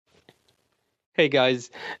Hey guys,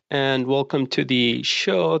 and welcome to the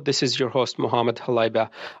show. This is your host, Mohammed Halaiba.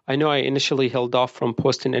 I know I initially held off from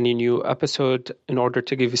posting any new episode in order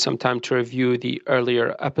to give you some time to review the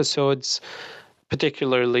earlier episodes,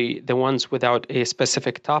 particularly the ones without a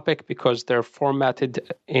specific topic, because they're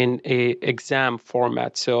formatted in a exam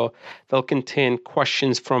format. So they'll contain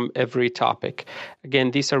questions from every topic. Again,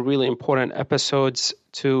 these are really important episodes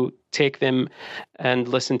to take them and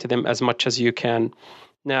listen to them as much as you can.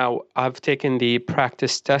 Now, I've taken the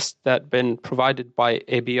practice test that been provided by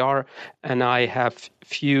ABR, and I have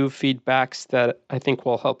few feedbacks that I think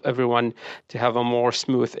will help everyone to have a more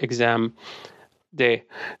smooth exam day.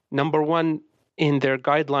 Number one, in their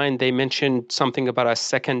guideline, they mentioned something about a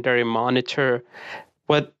secondary monitor.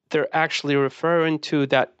 What they're actually referring to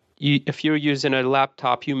that if you're using a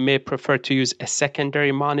laptop, you may prefer to use a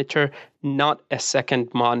secondary monitor, not a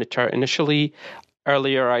second monitor. Initially,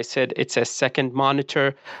 earlier I said it's a second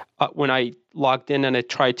monitor. When I logged in and I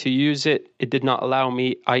tried to use it, it did not allow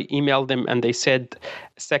me. I emailed them and they said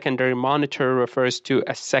secondary monitor refers to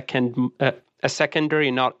a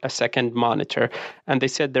secondary, not a second monitor. And they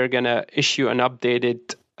said they're going to issue an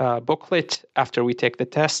updated booklet after we take the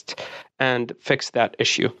test and fix that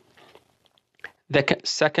issue. The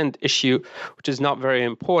second issue, which is not very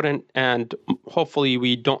important, and hopefully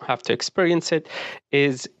we don't have to experience it,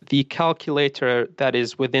 is the calculator that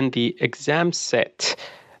is within the exam set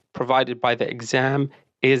provided by the exam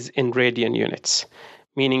is in radian units.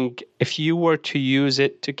 Meaning, if you were to use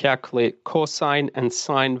it to calculate cosine and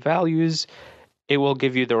sine values, it will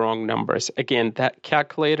give you the wrong numbers. Again, that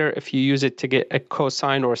calculator, if you use it to get a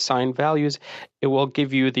cosine or sine values, it will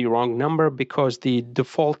give you the wrong number because the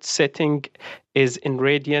default setting is in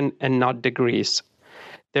radian and not degrees.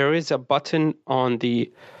 There is a button on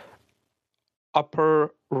the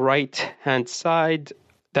upper right-hand side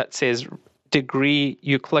that says degree.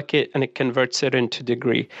 You click it and it converts it into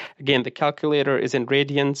degree. Again, the calculator is in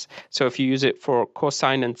radians, so if you use it for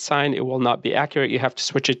cosine and sine, it will not be accurate. You have to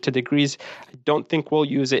switch it to degrees. I don't think we'll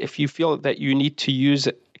use it. If you feel that you need to use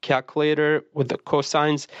a calculator with the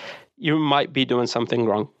cosines, you might be doing something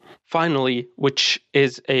wrong. Finally, which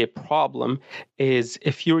is a problem, is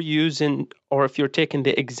if you're using or if you're taking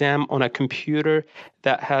the exam on a computer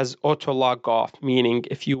that has auto log off, meaning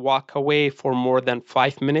if you walk away for more than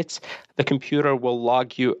 5 minutes, the computer will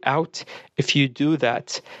log you out. If you do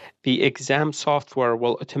that, the exam software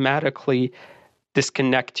will automatically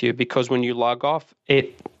disconnect you because when you log off,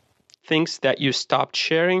 it thinks that you stopped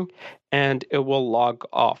sharing and it will log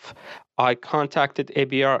off. I contacted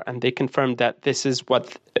ABR and they confirmed that this is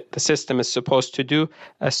what the system is supposed to do.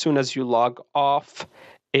 As soon as you log off,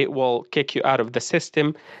 it will kick you out of the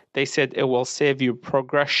system. They said it will save you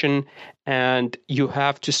progression and you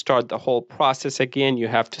have to start the whole process again. You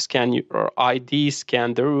have to scan your ID,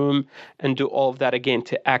 scan the room, and do all of that again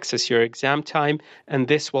to access your exam time. And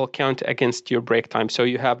this will count against your break time. So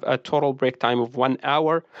you have a total break time of 1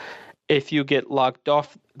 hour. If you get logged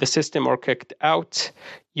off the system or kicked out,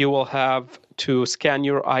 you will have to scan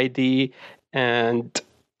your ID and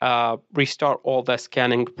restart all the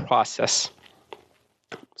scanning process.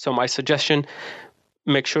 So my suggestion,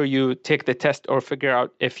 make sure you take the test or figure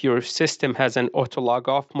out if your system has an auto log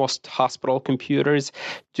off. Most hospital computers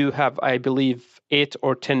do have, I believe, 8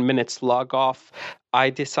 or 10 minutes log off. I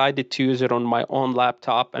decided to use it on my own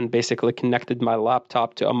laptop and basically connected my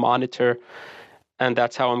laptop to a monitor. And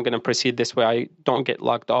that's how I'm going to proceed this way. I don't get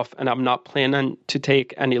logged off, and I'm not planning to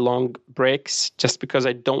take any long breaks just because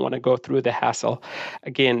I don't want to go through the hassle.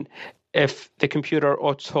 Again, if the computer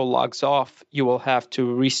auto logs off, you will have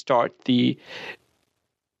to restart the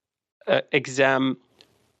exam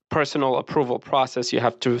personal approval process. You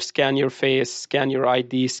have to scan your face, scan your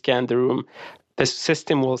ID, scan the room. The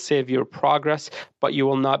system will save your progress, but you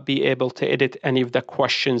will not be able to edit any of the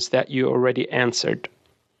questions that you already answered.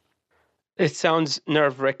 It sounds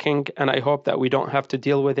nerve-wracking, and I hope that we don't have to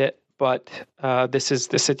deal with it, but this is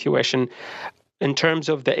the situation. In terms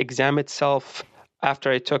of the exam itself, after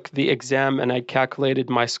I took the exam and I calculated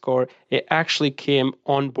my score, it actually came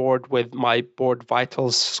on board with my Board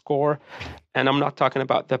Vitals score. And I'm not talking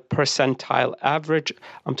about the percentile average.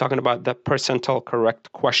 I'm talking about the percentile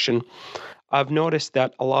correct question. I've noticed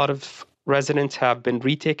that a lot of residents have been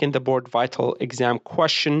retaking the Board Vital exam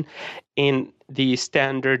question in the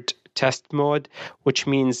standard test mode, which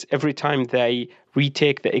means every time they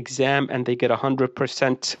retake the exam and they get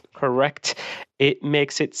 100% correct, it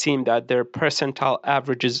makes it seem that their percentile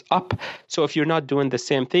average is up. So if you're not doing the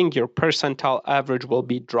same thing, your percentile average will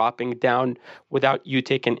be dropping down without you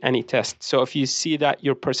taking any test. So if you see that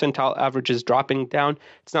your percentile average is dropping down,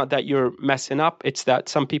 it's not that you're messing up, it's that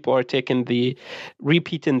some people are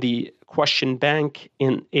repeating the question bank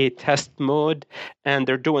in a test mode, and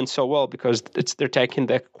they're doing so well because they're taking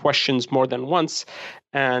the questions more than once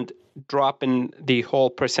and dropping the whole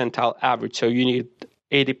percentile average. So you need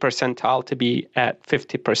 80 percentile to be at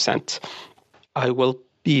 50%. I will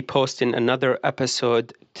be posting another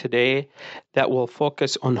episode today that will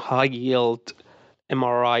focus on high yield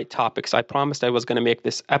MRI topics. I promised I was going to make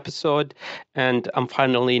this episode, and I'm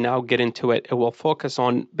finally now getting to it. It will focus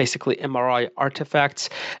on basically MRI artifacts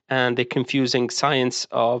and the confusing science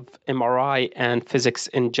of MRI and physics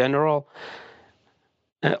in general.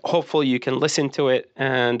 Hopefully you can listen to it,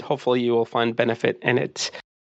 and hopefully you will find benefit in it.